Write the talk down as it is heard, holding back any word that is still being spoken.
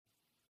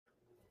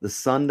The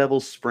Sun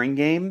Devils spring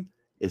game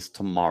is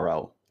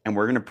tomorrow, and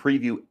we're going to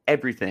preview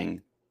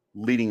everything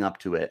leading up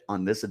to it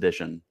on this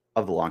edition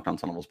of the Locked On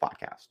Sun Devils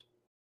podcast.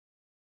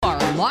 Are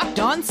Locked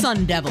On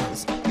Sun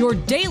Devils, your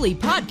daily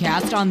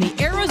podcast on the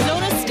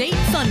Arizona State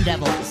Sun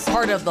Devils,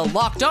 part of the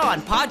Locked On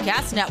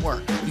Podcast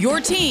Network, your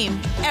team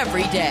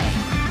every day.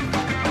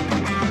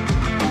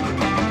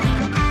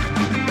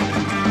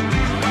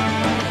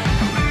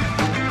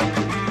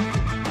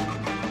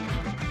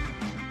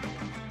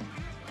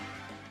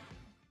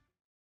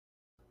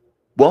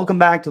 Welcome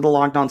back to the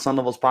Locked On Sun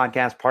Devils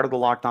podcast, part of the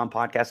Locked On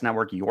Podcast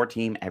Network, your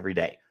team every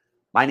day.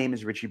 My name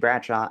is Richie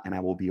Bradshaw, and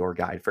I will be your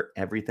guide for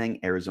everything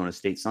Arizona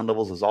State Sun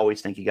Devils. As always,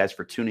 thank you guys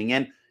for tuning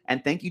in,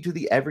 and thank you to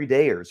the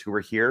everydayers who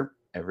are here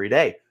every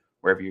day.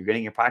 Wherever you're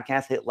getting your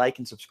podcast, hit like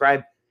and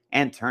subscribe,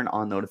 and turn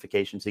on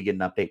notifications so you get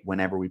an update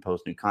whenever we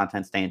post new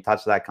content. Stay in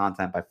touch with that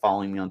content by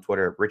following me on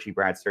Twitter at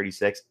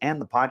RichieBrads36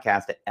 and the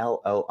podcast at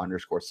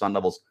LO_Sun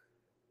Devils.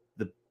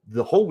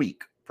 The whole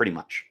week, pretty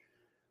much,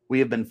 we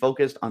have been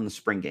focused on the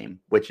spring game,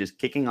 which is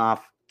kicking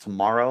off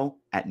tomorrow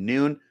at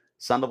noon,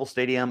 Sun Devil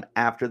Stadium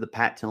after the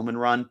Pat Tillman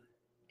run.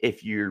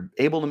 If you're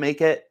able to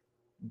make it,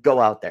 go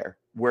out there.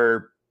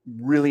 We're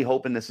really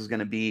hoping this is going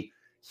to be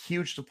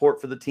huge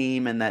support for the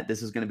team and that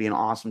this is going to be an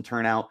awesome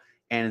turnout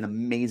and an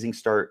amazing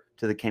start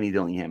to the Kenny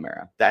Dillingham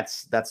era.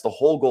 That's the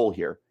whole goal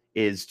here,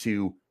 is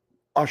to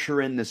usher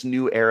in this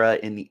new era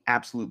in the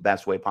absolute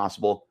best way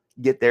possible.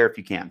 Get there if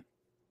you can.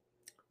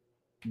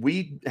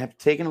 We have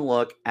taken a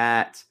look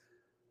at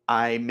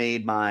I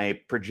made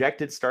my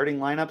projected starting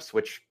lineups,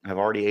 which have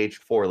already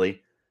aged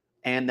poorly.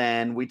 And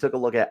then we took a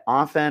look at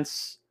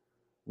offense,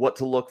 what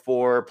to look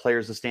for,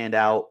 players to stand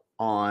out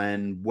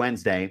on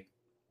Wednesday.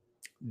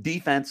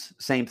 Defense,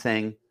 same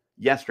thing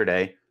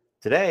yesterday.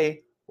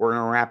 Today, we're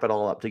going to wrap it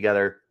all up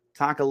together,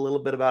 talk a little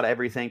bit about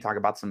everything, talk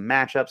about some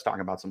matchups, talk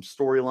about some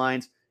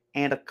storylines,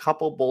 and a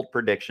couple bold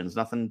predictions.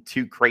 Nothing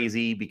too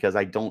crazy because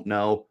I don't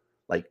know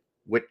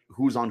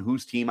who's on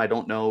whose team. I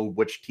don't know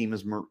which team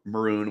is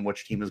maroon and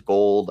which team is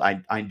gold.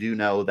 I do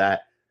know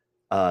that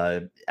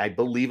I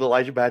believe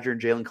Elijah Badger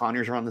and Jalen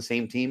Conyers are on the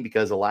same team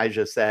because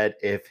Elijah said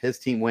if his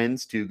team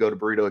wins to go to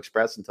Burrito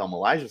Express and tell him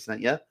Elijah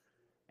sent you,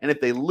 and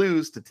if they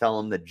lose to tell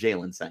him that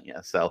Jalen sent you.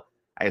 So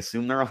I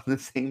assume they're on the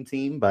same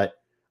team, but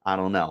I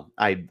don't know.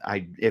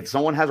 If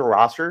someone has a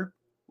roster,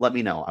 let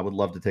me know. I would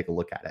love to take a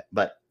look at it.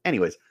 But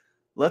anyways,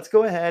 let's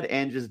go ahead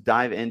and just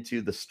dive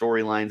into the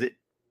storylines.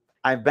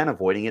 I've been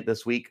avoiding it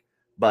this week,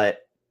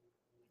 but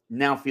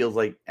now feels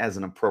like as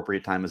an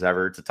appropriate time as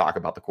ever to talk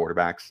about the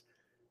quarterbacks.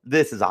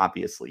 This is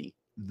obviously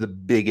the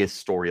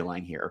biggest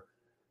storyline here.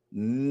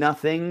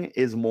 Nothing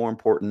is more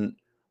important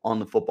on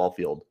the football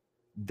field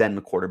than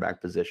the quarterback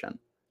position.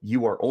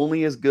 You are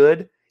only as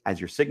good as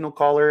your signal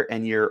caller,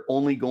 and you're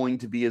only going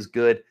to be as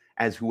good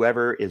as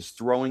whoever is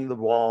throwing the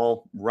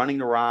ball, running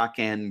the rock,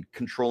 and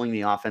controlling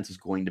the offense is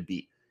going to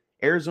be.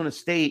 Arizona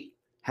State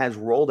has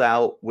rolled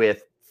out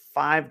with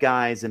 5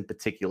 guys in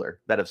particular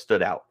that have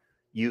stood out.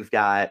 You've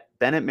got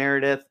Bennett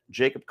Meredith,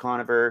 Jacob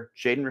Conover,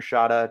 Jaden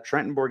Rashada,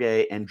 Trenton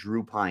Bourguet, and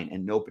Drew Pine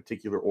in no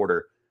particular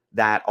order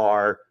that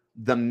are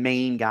the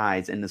main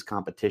guys in this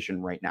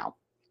competition right now.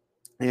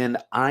 And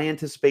I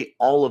anticipate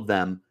all of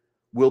them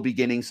will be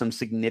getting some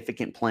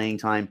significant playing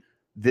time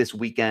this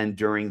weekend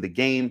during the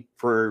game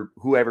for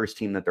whoever's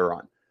team that they're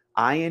on.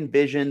 I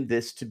envision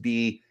this to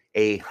be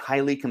a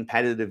highly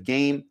competitive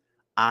game.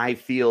 I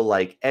feel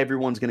like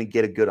everyone's going to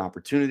get a good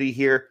opportunity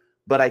here.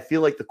 But I feel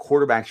like the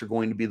quarterbacks are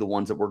going to be the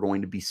ones that we're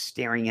going to be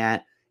staring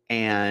at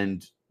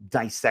and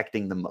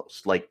dissecting the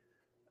most. Like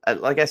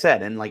I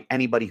said, and like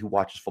anybody who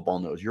watches football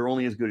knows, you're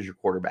only as good as your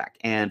quarterback.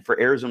 And for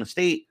Arizona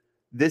State,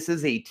 this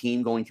is a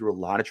team going through a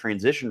lot of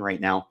transition right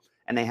now,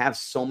 and they have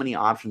so many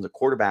options at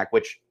quarterback,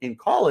 which in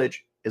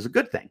college is a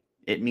good thing.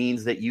 It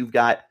means that you've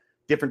got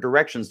different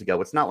directions to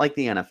go. It's not like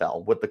the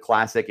NFL with the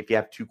classic, if you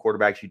have 2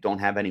 quarterbacks, you don't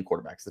have any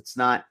quarterbacks. That's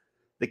not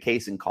the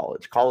case in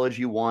college. College,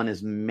 you want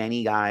as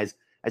many guys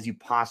as you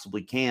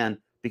possibly can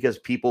because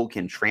people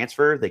can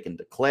transfer, they can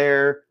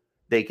declare,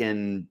 they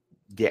can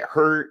get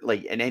hurt.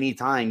 Like at any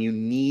time, you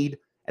need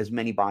as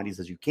many bodies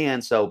as you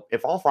can. So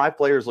if all 5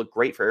 players look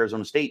great for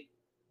Arizona State,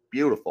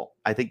 beautiful.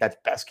 I think that's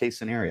best case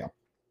scenario.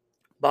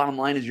 Bottom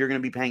line is you're going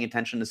to be paying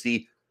attention to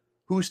see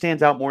who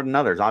stands out more than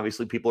others.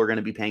 Obviously, people are going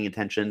to be paying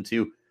attention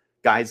to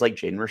guys like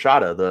Jaden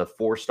Rashada, the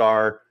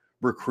 4-star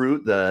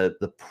recruit,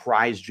 the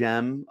prize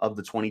gem of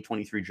the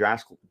 2023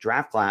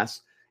 draft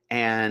class,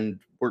 and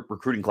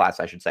recruiting class,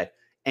 I should say.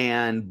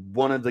 And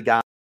one of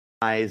the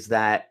guys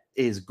that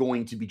is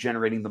going to be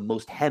generating the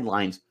most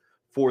headlines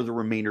for the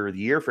remainder of the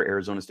year for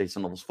Arizona State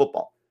Sun Devils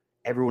football.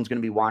 Everyone's going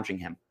to be watching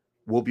him.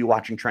 We'll be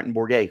watching Trenton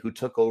Bourguet, who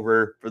took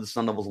over for the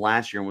Sun Devils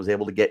last year and was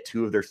able to get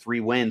 2 of their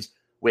 3 wins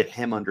with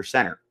him under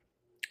center.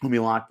 We'll be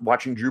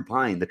watching Drew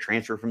Pine, the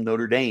transfer from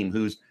Notre Dame,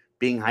 who's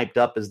being hyped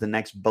up as the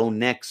next Bo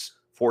Nix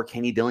for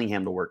Kenny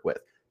Dillingham to work with.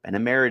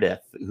 Bennett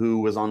Meredith, who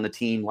was on the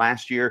team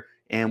last year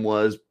and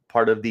was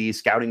part of the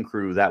scouting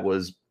crew that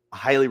was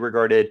highly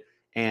regarded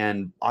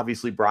and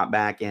obviously brought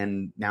back,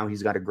 and now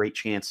he's got a great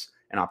chance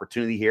and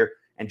opportunity here.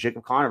 And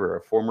Jacob Conover,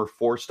 a former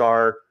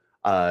 4-star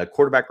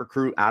quarterback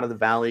recruit out of the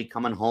Valley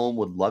coming home,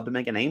 would love to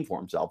make a name for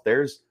himself.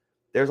 There's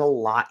a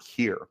lot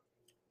here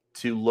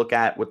to look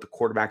at with the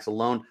quarterbacks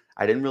alone.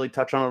 I didn't really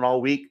touch on it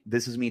all week.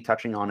 This is me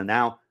touching on it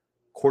now.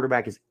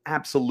 Quarterback is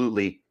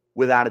absolutely,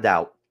 without a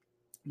doubt,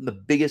 the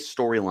biggest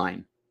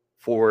storyline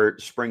for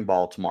spring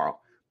ball tomorrow.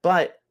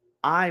 But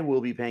I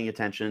will be paying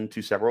attention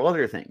to several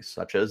other things,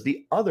 such as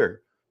the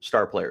other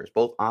star players,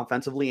 both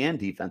offensively and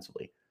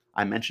defensively.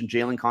 I mentioned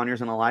Jalen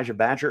Conyers and Elijah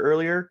Badger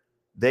earlier.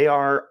 They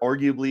are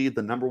arguably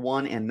the number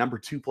 1 and number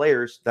 2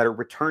 players that are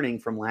returning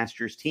from last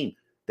year's team.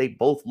 They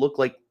both look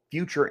like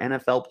future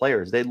NFL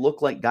players. They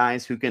look like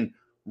guys who can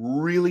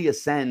really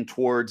ascend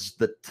towards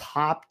the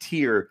top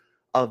tier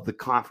of the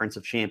Conference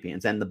of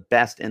Champions and the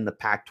best in the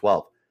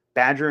Pac-12.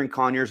 Badger and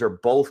Conyers are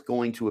both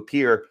going to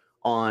appear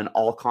on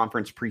all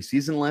conference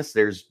preseason lists.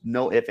 There's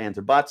no ifs, ands,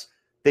 or buts.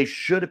 They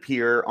should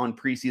appear on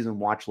preseason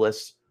watch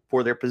lists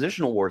for their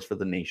positional awards for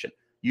the nation.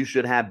 You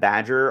should have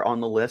Badger on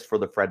the list for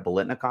the Fred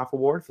Biletnikoff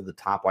Award for the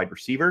top wide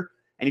receiver,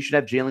 and you should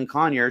have Jalen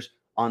Conyers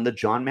on the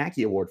John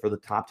Mackey Award for the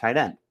top tight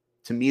end.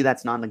 To me,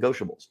 that's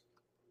non-negotiables.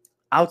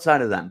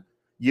 Outside of them,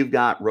 you've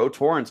got Ro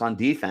Torrance on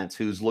defense,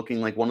 who's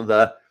looking like one of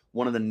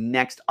the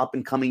next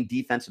up-and-coming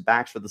defensive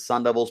backs for the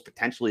Sun Devils,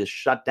 potentially a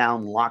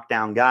shutdown,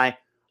 lockdown guy.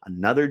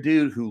 Another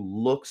dude who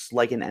looks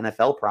like an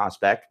NFL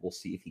prospect. We'll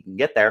see if he can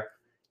get there.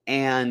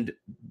 And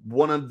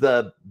one of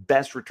the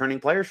best returning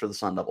players for the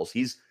Sun Devils.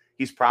 He's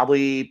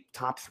probably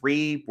top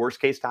 3,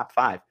 worst case top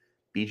 5.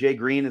 BJ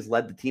Green has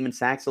led the team in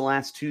sacks the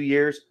last 2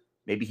 years.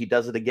 Maybe he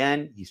does it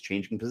again. He's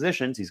changing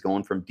positions. He's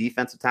going from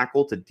defensive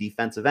tackle to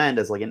defensive end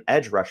as like an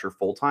edge rusher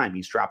full time.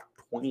 He's dropped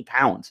 20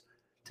 pounds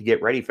to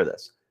get ready for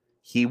this.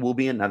 He will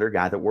be another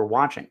guy that we're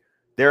watching.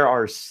 There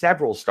are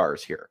several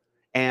stars here,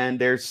 and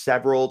there's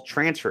several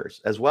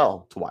transfers as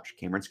well to watch.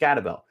 Cameron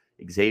Scatterville,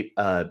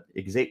 Xavier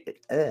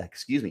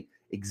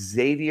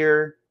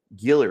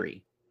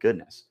Guillory.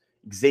 Goodness.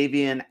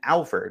 Xavier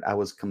Alford. I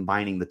was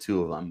combining the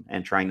two of them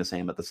and trying to say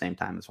them at the same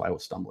time. That's why I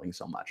was stumbling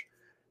so much.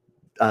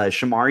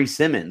 Shamari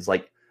Simmons,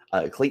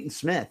 Clayton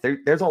Smith.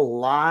 There's a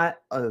lot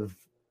of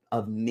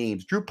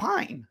names. Drew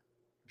Pine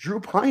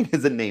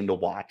is a name to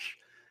watch.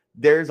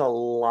 There's a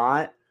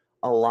lot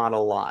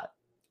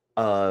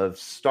of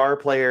star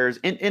players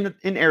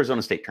in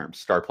Arizona State terms,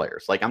 star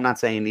players. Like, I'm not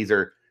saying these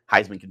are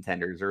Heisman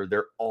contenders or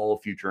they're all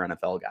future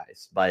NFL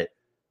guys, but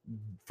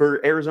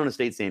for Arizona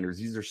State standards,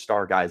 these are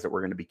star guys that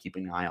we're going to be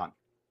keeping an eye on.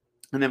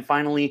 And then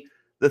finally,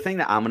 the thing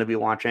that I'm going to be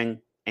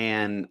watching,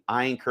 and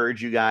I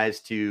encourage you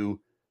guys to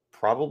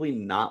probably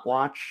not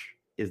watch,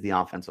 is the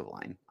offensive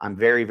line. I'm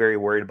very, very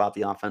worried about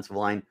the offensive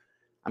line.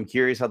 I'm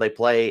curious how they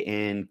play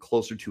in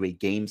closer to a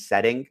game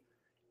setting,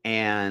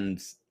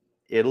 and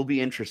it'll be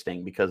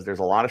interesting because there's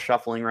a lot of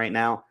shuffling right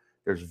now.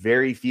 There's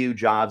very few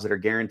jobs that are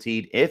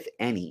guaranteed, if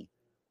any,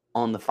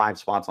 on the 5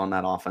 spots on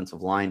that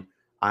offensive line.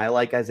 I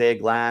like Isaiah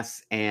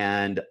Glass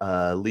and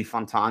Lee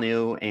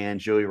Fontanu and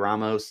Joey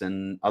Ramos,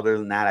 and other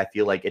than that, I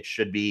feel like it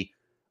should be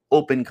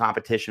open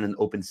competition and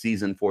open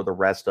season for the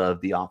rest of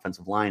the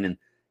offensive line. And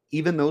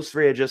even those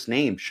 3 I just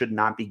named should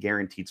not be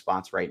guaranteed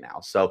spots right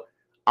now. So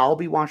I'll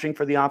be watching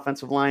for the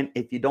offensive line.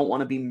 If you don't want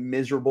to be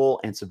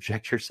miserable and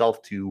subject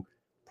yourself to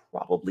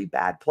probably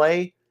bad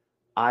play,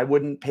 I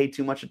wouldn't pay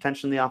too much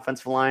attention to the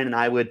offensive line, and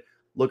I would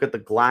look at the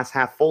glass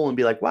half full and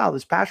be like, wow,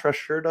 this pass rush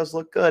sure does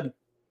look good.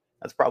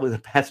 That's probably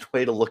the best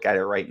way to look at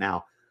it right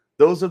now.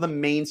 Those are the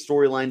main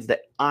storylines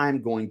that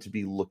I'm going to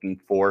be looking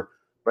for.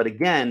 But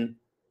again,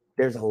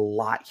 there's a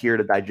lot here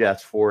to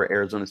digest for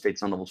Arizona State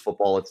Sun Devils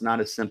football. It's not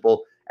as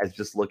simple as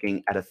just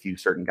looking at a few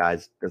certain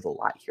guys. There's a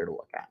lot here to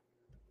look at.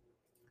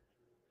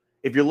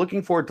 If you're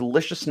looking for a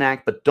delicious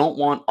snack but don't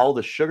want all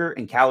the sugar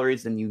and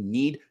calories, then you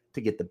need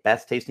to get the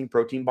best tasting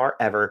protein bar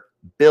ever,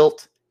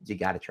 Built. You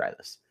got to try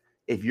this.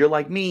 If you're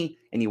like me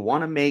and you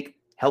want to make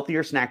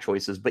healthier snack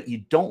choices, but you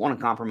don't want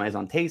to compromise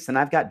on taste, then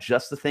I've got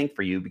just the thing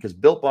for you, because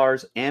Built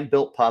Bars and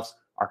Built Puffs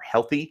are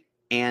healthy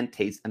and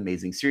taste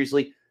amazing.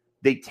 Seriously,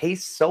 they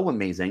taste so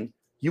amazing,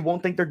 you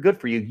won't think they're good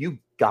for you. You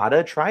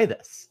gotta try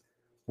this.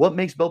 What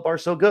makes Built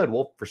Bars so good?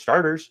 Well, for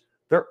starters,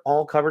 they're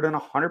all covered in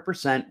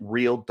 100%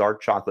 real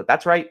dark chocolate.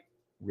 That's right,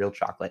 real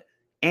chocolate.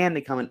 And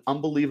they come in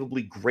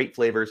unbelievably great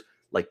flavors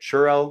like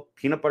churro,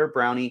 peanut butter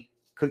brownie,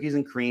 cookies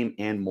and cream,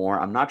 and more.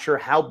 I'm not sure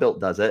how Built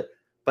does it,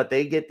 but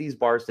they get these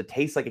bars to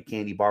taste like a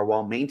candy bar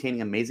while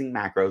maintaining amazing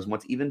macros. And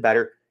what's even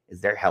better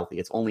is they're healthy.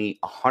 It's only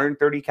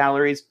 130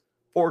 calories,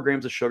 4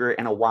 grams of sugar,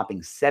 and a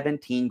whopping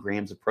 17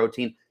 grams of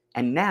protein.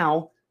 And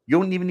now you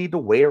don't even need to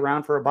wait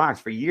around for a box.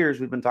 For years,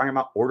 we've been talking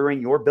about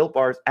ordering your Built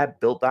Bars at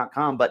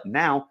Built.com, but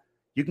now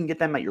you can get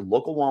them at your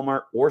local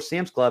Walmart or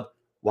Sam's Club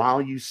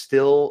while you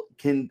still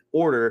can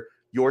order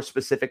your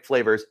specific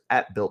flavors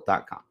at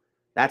Built.com.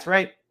 That's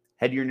right.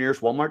 Head to your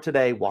nearest Walmart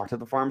today, walk to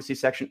the pharmacy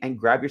section, and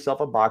grab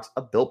yourself a box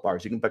of Built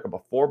Bars. You can pick up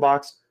a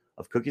 4-box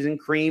of cookies and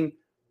cream,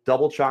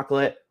 double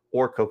chocolate,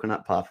 or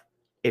coconut puff.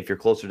 If you're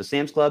closer to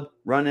Sam's Club,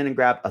 run in and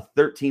grab a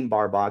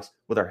 13-bar box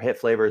with our hit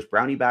flavors,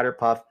 brownie batter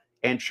puff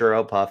and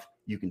churro puff.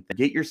 You can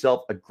get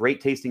yourself a great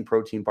tasting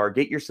protein bar.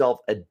 Get yourself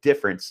a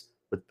difference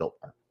with Built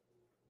Bar.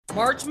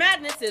 March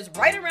Madness is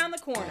right around the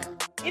corner.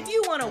 If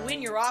you want to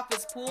win your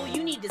office pool,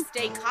 you need to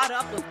stay caught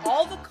up with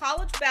all the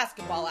college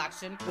basketball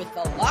action with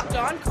the Locked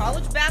On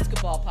College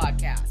Basketball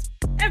Podcast.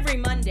 Every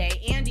Monday,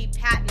 Andy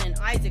Patton and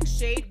Isaac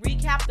Shade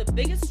recap the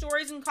biggest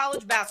stories in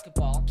college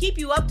basketball, keep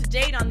you up to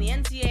date on the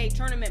NCAA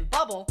tournament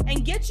bubble,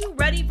 and get you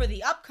ready for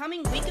the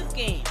upcoming week of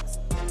games.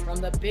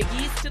 From the Big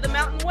East to the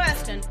Mountain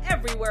West and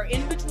everywhere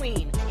in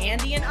between,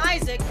 Andy and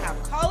Isaac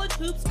have college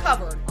hoops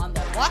covered on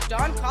the Locked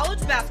On College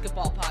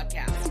Basketball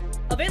Podcast.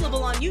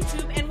 Available on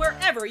YouTube and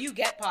wherever you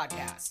get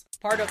podcasts.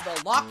 Part of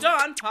the Locked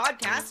On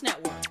Podcast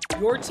Network.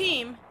 Your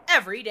team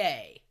every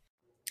day.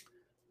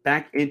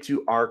 Back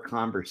into our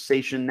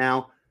conversation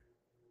now.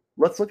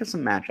 Let's look at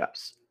some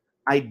matchups.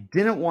 I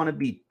didn't want to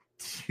be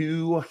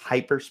too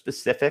hyper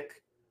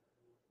specific.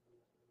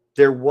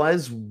 There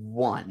was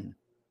one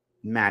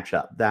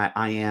matchup that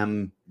I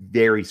am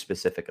very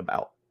specific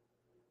about.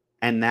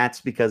 And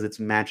that's because it's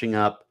matching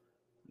up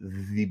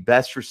the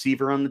best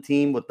receiver on the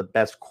team with the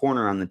best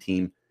corner on the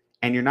team.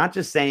 And you're not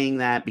just saying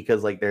that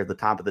because like they're the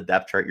top of the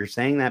depth chart. You're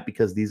saying that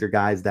because these are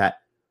guys that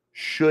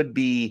should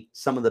be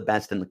some of the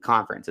best in the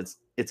conference.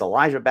 It's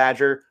Elijah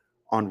Badger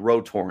on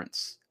Ro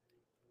Torrence.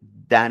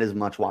 That is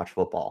much watch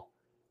football.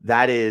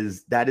 That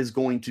is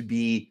going to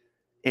be,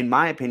 in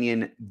my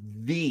opinion,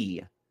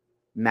 the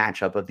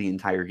matchup of the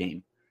entire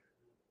game.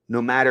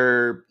 No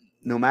matter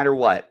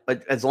what,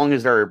 but as long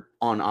as they're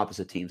on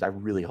opposite teams, I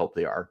really hope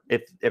they are.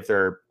 If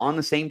they're on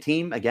the same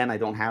team, again, I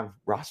don't have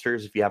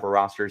rosters. If you have a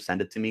roster,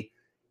 send it to me.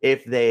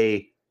 If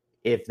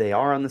they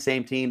are on the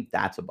same team,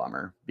 that's a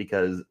bummer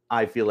because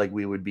I feel like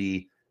we would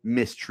be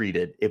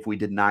mistreated if we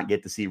did not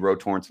get to see Ro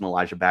Torrence and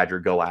Elijah Badger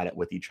go at it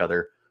with each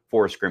other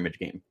for a scrimmage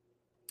game.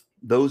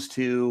 Those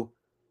two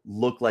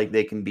look like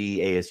they can be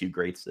ASU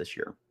greats this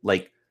year.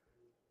 Like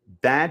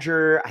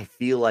Badger, I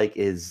feel like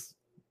is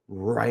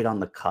right on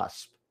the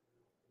cusp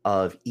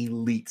of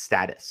elite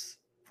status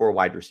for a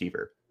wide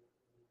receiver.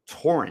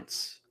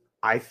 Torrence,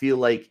 I feel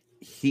like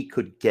he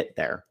could get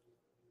there.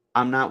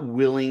 I'm not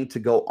willing to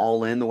go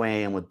all in the way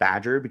I am with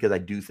Badger because I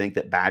do think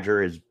that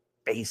Badger is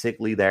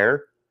basically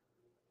there.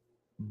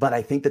 But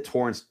I think that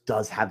Torrence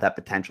does have that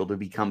potential to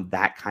become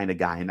that kind of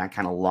guy and that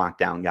kind of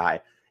lockdown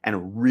guy and a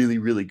really,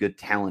 really good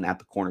talent at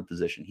the corner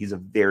position. He's a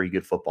very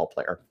good football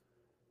player.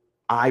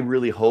 I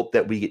really hope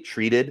that we get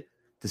treated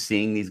to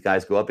seeing these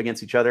guys go up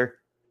against each other.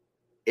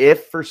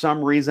 If for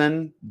some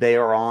reason they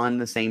are on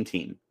the same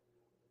team,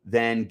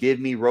 then give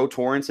me Ro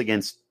Torrence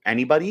against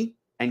anybody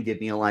and give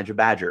me Elijah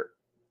Badger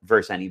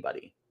versus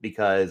anybody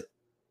because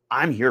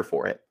I'm here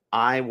for it.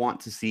 I want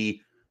to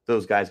see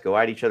those guys go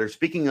at each other.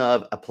 Speaking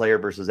of a player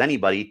versus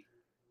anybody,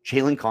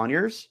 Jalen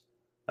Conyers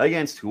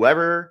against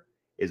whoever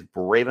is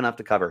brave enough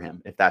to cover him.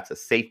 If that's a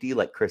safety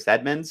like Chris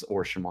Edmonds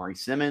or Shamari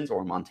Simmons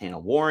or Montana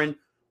Warren,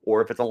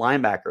 or if it's a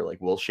linebacker like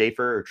Will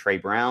Schaefer or Trey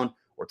Brown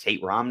or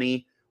Tate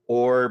Romney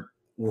or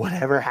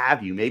whatever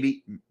have you,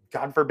 maybe,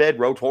 God forbid,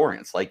 Ro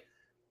Torrence. Like,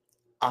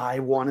 I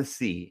want to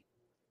see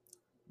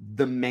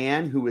the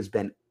man who has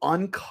been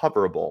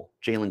uncoverable,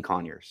 Jalen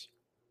Conyers.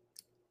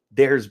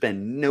 There's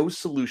been no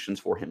solutions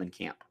for him in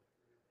camp.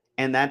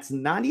 And that's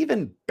not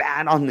even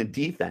bad on the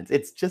defense.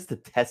 It's just a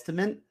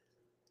testament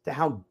to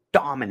how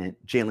dominant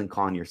Jalen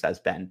Conyers has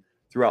been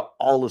throughout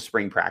all of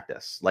spring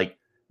practice. Like,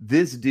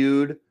 this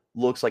dude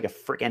looks like a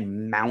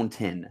freaking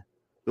mountain.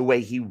 The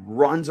way he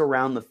runs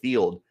around the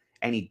field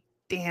and he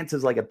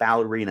dances like a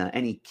ballerina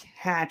and he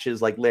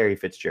catches like Larry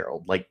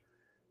Fitzgerald. Like,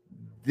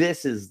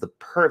 this is the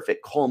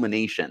perfect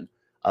culmination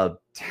of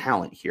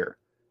talent here.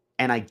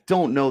 And I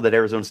don't know that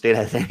Arizona State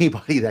has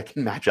anybody that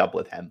can match up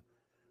with him,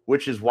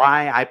 which is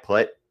why I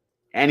put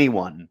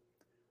anyone,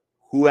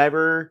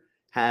 whoever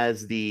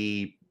has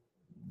the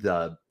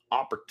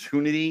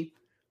opportunity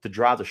to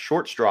draw the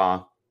short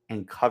straw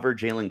and cover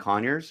Jalen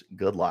Conyers,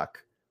 good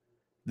luck.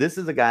 This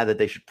is a guy that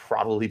they should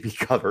probably be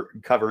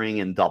covering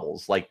in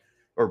doubles, like,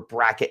 or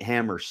bracket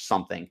him or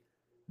something.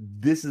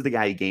 This is the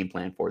guy you game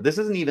plan for. This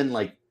isn't even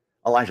like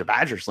Elijah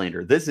Badger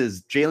slander. This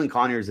is Jalen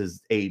Conyers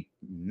is a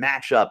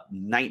matchup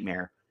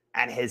nightmare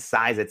at his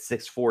size at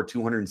 6'4",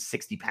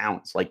 260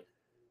 pounds. Like,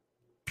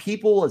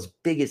 people as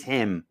big as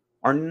him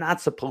are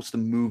not supposed to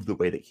move the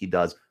way that he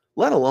does,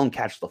 let alone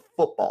catch the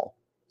football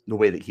the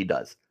way that he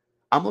does.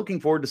 I'm looking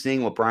forward to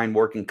seeing what Brian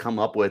Moore can come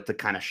up with to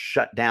kind of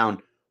shut down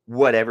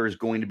whatever is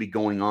going to be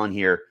going on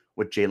here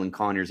with Jalen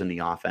Conyers in the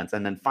offense.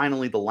 And then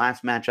finally, the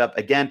last matchup.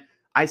 Again,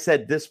 I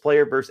said this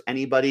player versus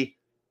anybody.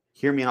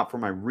 Hear me out for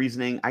my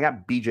reasoning. I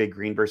got BJ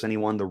Green versus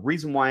anyone. The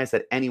reason why I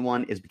said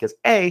anyone is because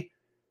A,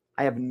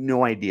 I have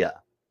no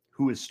idea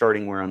who is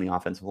starting where on the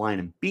offensive line.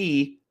 And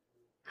B,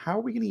 how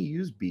are we going to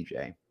use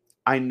BJ?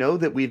 I know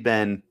that we've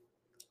been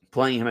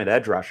playing him at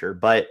edge rusher,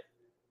 but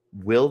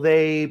will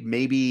they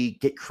maybe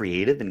get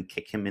creative and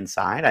kick him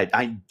inside?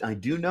 I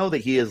do know that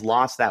he has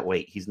lost that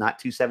weight. He's not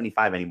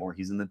 275 anymore.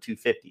 He's in the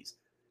 250s.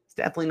 He's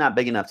definitely not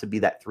big enough to be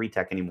that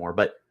 3-tech anymore,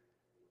 but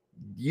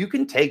you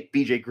can take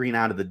BJ Green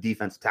out of the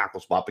defensive tackle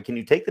spot, but can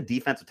you take the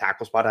defensive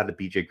tackle spot out of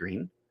BJ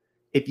Green?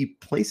 If you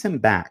place him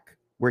back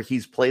where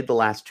he's played the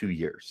last 2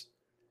 years,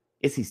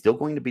 is he still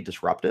going to be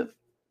disruptive?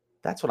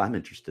 That's what I'm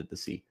interested to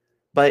see.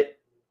 But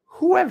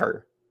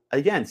whoever,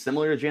 again,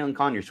 similar to Jalen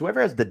Conyers,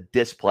 whoever has the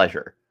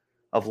displeasure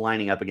of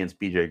lining up against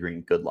BJ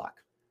Green, good luck.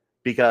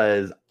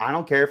 Because I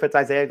don't care if it's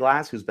Isaiah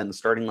Glass, who's been the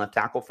starting left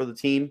tackle for the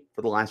team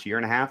for the last year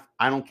and a half.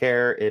 I don't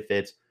care if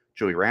it's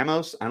Joey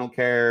Ramos. I don't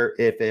care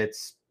if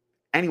it's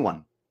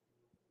anyone.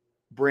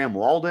 Bram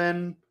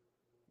Walden,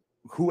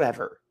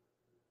 whoever.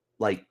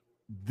 Like,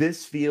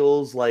 this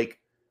feels like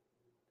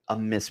a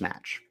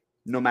mismatch,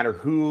 no matter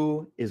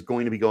who is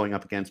going to be going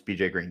up against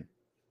BJ Green.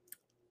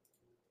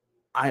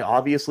 I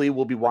obviously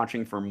will be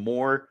watching for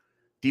more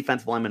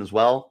defensive linemen as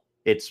well.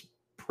 It's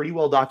pretty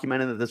well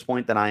documented at this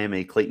point that I am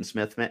a Clayton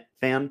Smith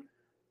fan,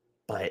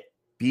 but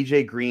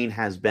BJ Green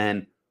has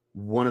been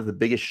one of the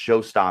biggest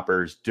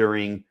showstoppers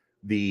during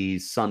the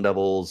Sun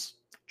Devils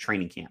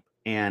training camp.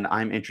 And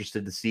I'm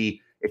interested to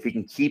see if he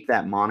can keep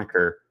that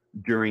moniker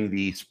during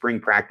the spring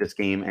practice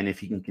game and if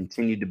he can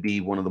continue to be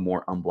one of the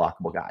more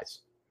unblockable guys.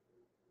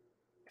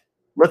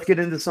 Let's get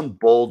into some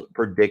bold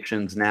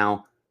predictions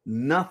now.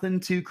 Nothing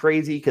too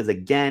crazy because,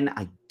 again,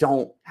 I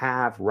don't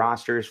have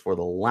rosters for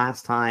the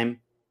last time.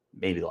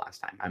 Maybe the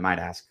last time. I might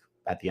ask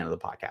at the end of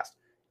the podcast.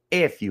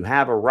 If you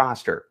have a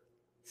roster,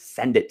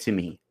 send it to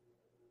me.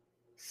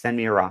 Send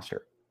me a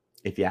roster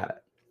if you have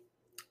it.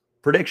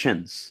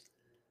 Predictions.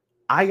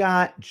 I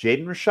got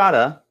Jaden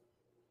Rashada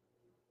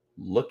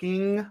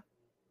looking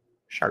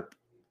sharp.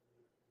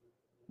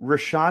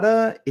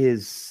 Rashada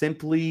is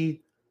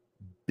simply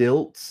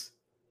built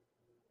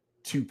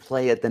to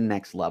play at the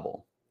next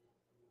level.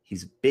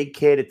 He's a big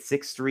kid at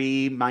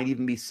 6'3", might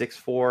even be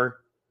 6'4".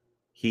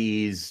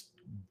 He's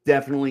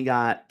definitely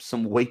got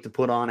some weight to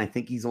put on. I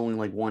think he's only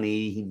like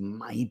 180. He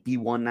might be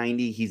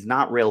 190. He's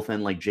not rail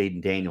thin like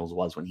Jaden Daniels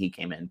was when he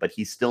came in, but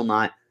he's still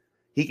not.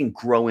 He can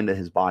grow into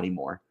his body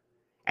more.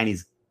 And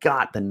he's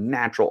got the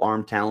natural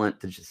arm talent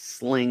to just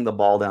sling the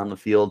ball down the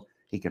field.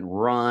 He can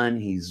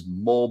run. He's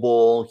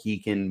mobile. He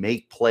can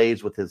make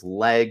plays with his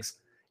legs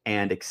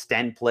and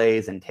extend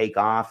plays and take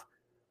off.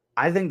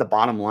 I think the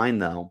bottom line,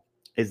 though,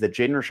 is that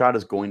Jaden Rashada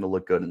is going to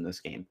look good in this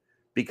game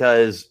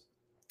because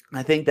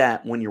I think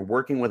that when you're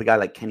working with a guy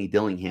like Kenny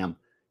Dillingham,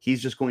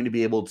 he's just going to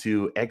be able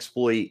to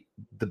exploit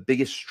the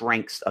biggest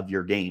strengths of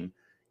your game.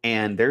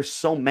 And there's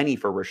so many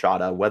for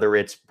Rashada, whether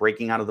it's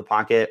breaking out of the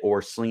pocket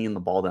or slinging the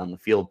ball down the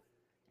field.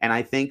 And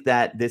I think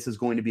that this is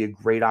going to be a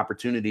great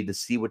opportunity to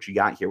see what you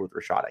got here with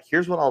Rashada.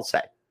 Here's what I'll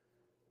say.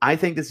 I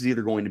think this is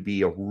either going to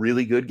be a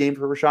really good game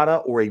for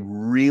Rashada or a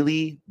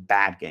really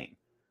bad game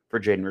for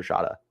Jaden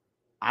Rashada.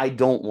 I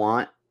don't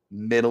want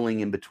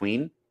middling in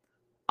between.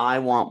 I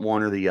want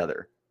one or the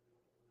other.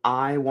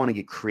 I want to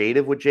get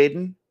creative with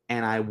Jaden,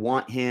 and I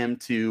want him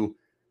to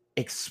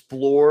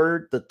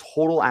explore the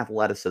total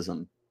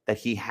athleticism that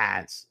he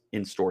has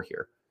in store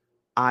here.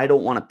 I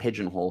don't want to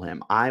pigeonhole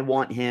him. I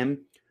want him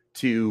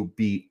to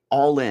be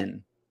all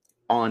in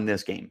on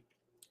this game.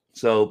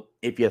 So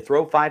if you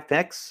throw 5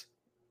 picks,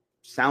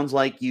 sounds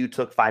like you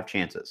took 5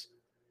 chances.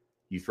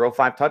 You throw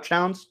 5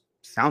 touchdowns,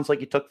 sounds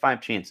like you took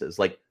 5 chances.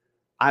 Like,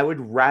 I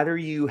would rather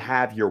you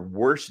have your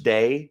worst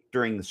day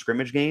during the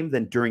scrimmage game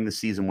than during the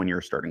season when you're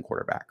a starting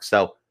quarterback.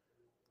 So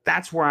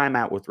that's where I'm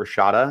at with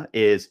Rashada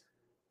is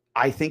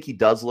I think he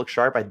does look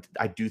sharp.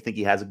 I do think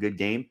he has a good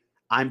game.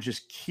 I'm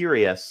just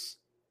curious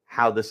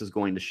how this is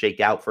going to shake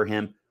out for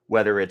him,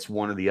 whether it's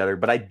one or the other.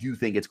 But I do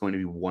think it's going to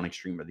be one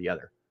extreme or the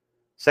other.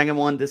 Second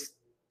one,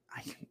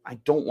 I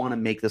don't want to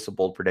make this a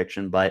bold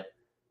prediction, but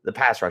the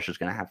pass rush is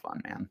going to have fun,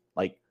 man.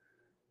 Like,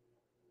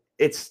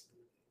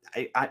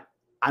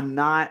 I'm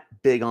not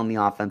big on the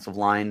offensive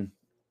line.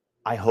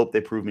 I hope they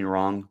prove me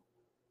wrong.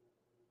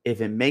 If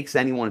it makes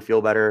anyone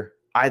feel better,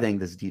 I think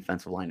this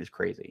defensive line is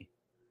crazy.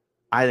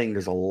 I think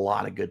there's a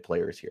lot of good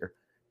players here.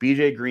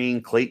 BJ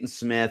Green, Clayton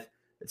Smith,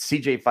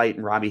 CJ Fight,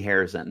 and Robbie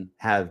Harrison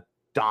have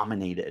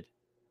dominated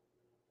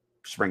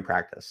spring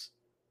practice.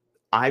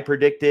 I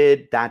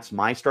predicted that's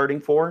my starting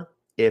 4.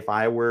 If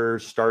I were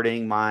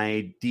starting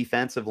my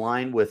defensive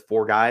line with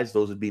 4 guys,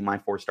 those would be my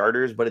 4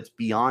 starters, but it's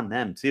beyond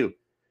them too.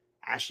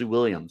 Ashley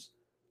Williams,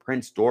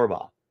 Prince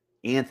Dorba,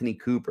 Anthony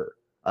Cooper,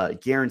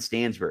 Garen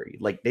Stansbury.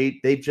 Like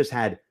they've just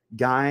had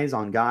guys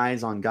on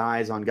guys on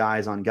guys on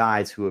guys on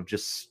guys who have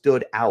just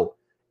stood out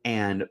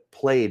and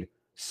played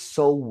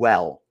so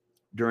well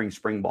during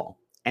spring ball.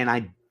 And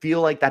I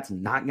feel like that's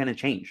not going to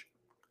change.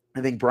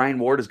 I think Brian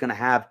Ward is going to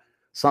have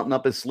something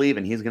up his sleeve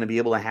and he's going to be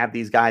able to have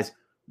these guys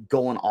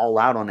going all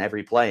out on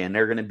every play. And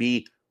they're going to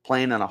be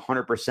playing on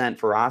 100%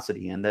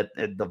 ferocity and that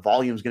the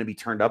volume is going to be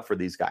turned up for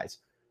these guys.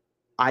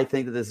 I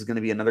think that this is going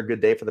to be another good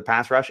day for the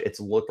pass rush.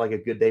 It's looked like a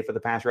good day for the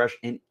pass rush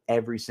in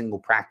every single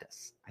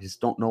practice. I just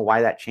don't know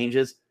why that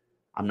changes.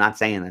 I'm not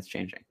saying that's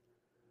changing.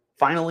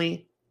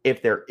 Finally,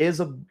 if there is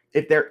an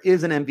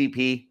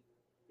MVP,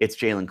 it's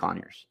Jalen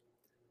Conyers.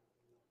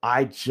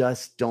 I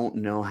just don't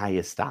know how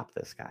you stop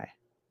this guy.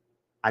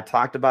 I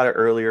talked about it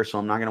earlier, so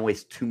I'm not going to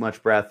waste too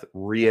much breath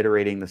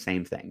reiterating the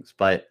same things.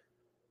 But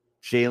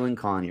Jalen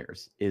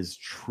Conyers is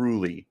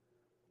truly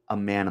a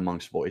man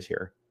amongst boys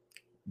here.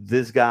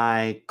 This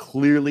guy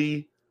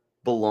clearly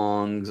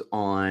belongs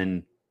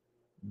on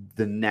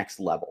the next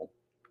level.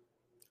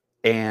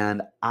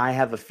 And I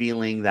have a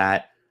feeling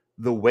that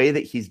the way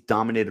that he's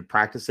dominated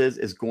practices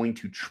is going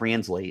to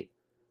translate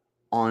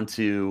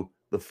onto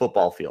the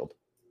football field.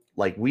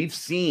 Like we've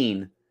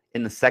seen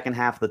in the second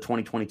half of the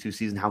 2022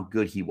 season how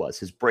good he was.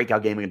 His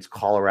breakout game against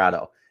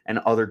Colorado and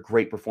other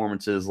great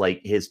performances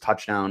like his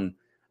touchdown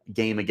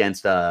game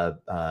against U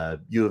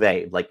of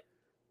A. Like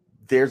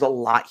there's a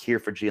lot here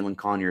for Jalen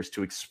Conyers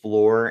to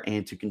explore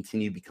and to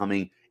continue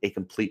becoming a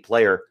complete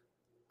player.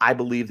 I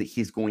believe that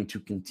he's going to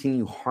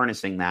continue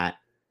harnessing that.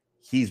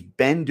 He's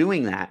been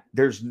doing that.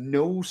 There's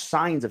no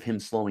signs of him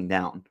slowing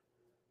down.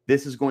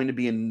 This is going to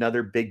be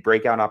another big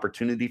breakout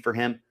opportunity for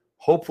him.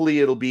 Hopefully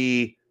it'll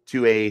be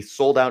to a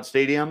sold out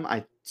stadium.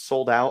 I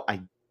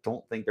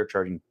don't think they're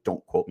charging.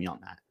 Don't quote me on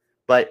that.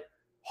 But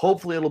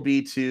hopefully it'll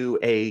be to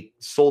a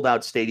sold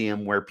out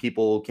stadium where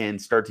people can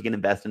start to get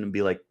invested and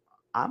be like,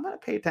 I'm going to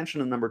pay attention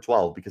to number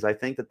 12 because I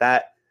think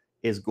that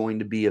is going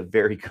to be a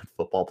very good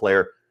football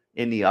player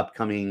in the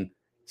upcoming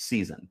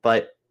season.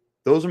 But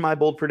those are my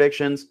bold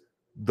predictions.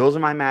 Those are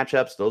my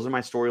matchups. Those are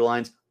my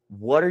storylines.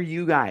 What are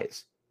you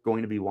guys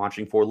going to be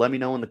watching for? Let me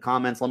know in the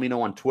comments. Let me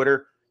know on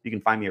Twitter. You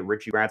can find me at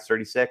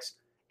RichieRats36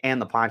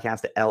 and the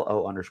podcast at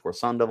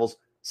LO_Sun Devils.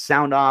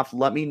 Sound off.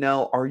 Let me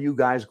know. Are you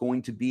guys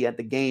going to be at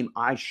the game?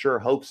 I sure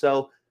hope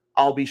so.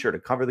 I'll be sure to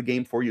cover the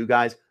game for you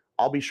guys.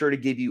 I'll be sure to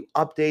give you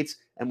updates,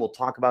 and we'll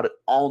talk about it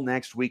all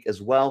next week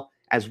as well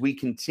as we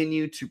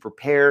continue to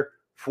prepare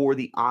for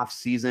the off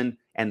season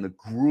and the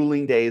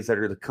grueling days that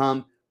are to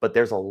come. But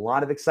there's a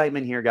lot of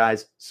excitement here,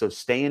 guys. So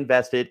stay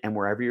invested, and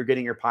wherever you're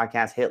getting your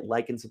podcast, hit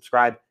like and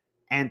subscribe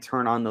and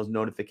turn on those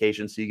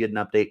notifications so you get an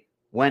update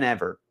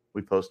whenever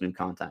we post new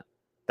content.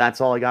 That's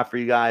all I got for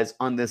you guys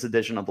on this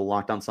edition of the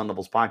Locked On Sun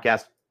Devils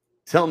podcast.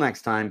 Till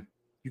next time,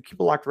 you keep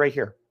it locked right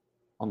here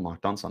on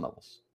Locked On Sun Devils.